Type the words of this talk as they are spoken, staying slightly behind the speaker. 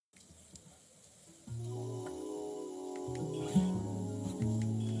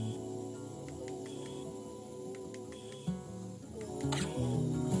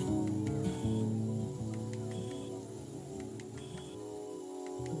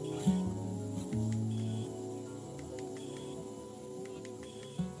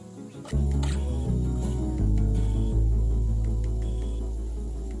Got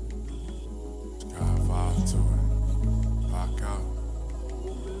a vibe to it. Rock out.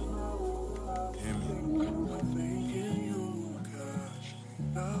 Hear me?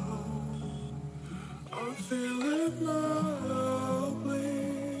 I'm feeling lovely.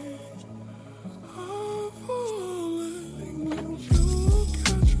 I'm falling. You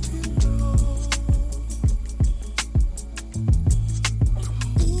catch me now.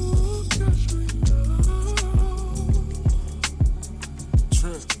 Ooh, catch me now.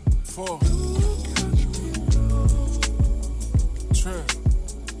 Trip, fall. Ooh, catch me now. Trip,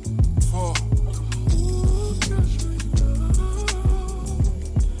 fall. Ooh, catch me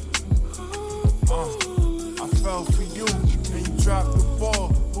I fell for you, and you dropped the ball.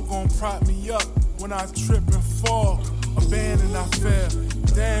 Who gon' prop me up when I trip and fall? Abandoned, I fail.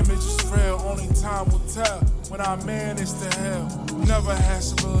 Damage is real, only time will tell. When I manage to hell, never had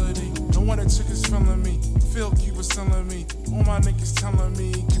stability. No wonder chickens feeling me. Phil keep was telling me. All my niggas telling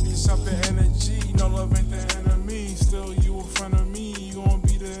me, give yourself the energy. No love ain't the enemy. Still you in front of me, you gon'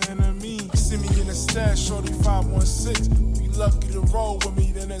 be the enemy. See me in the stash, shorty 516. Be lucky to roll with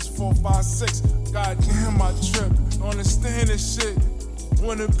me, then it's 456. Goddamn, I trip. Don't understand this shit.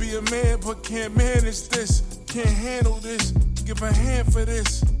 Wanna be a man, but can't manage this. Can't handle this. Give a hand for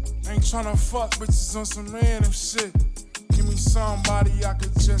this. Ain't tryna fuck bitches on some random shit. Give me somebody I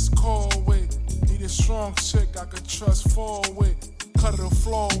could just call with. Need a strong chick I could trust fall with. Cut the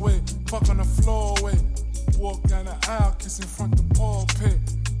floor with. Fuck on the floor with. Walk down the aisle, kiss in front the pulpit.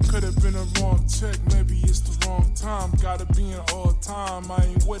 Could've been a wrong chick, maybe it's the wrong time. Gotta be in all time, I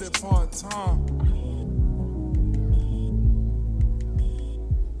ain't with it part time.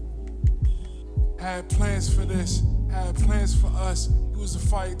 Had plans for this, had plans for us. Use a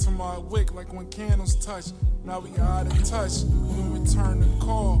fight to my wick like when candles touch. Now we out of touch, we return the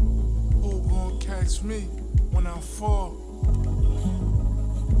call. Who gon' catch me when I fall?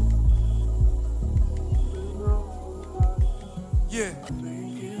 Yeah.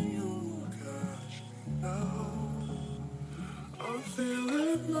 I'm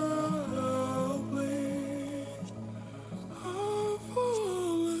feeling love.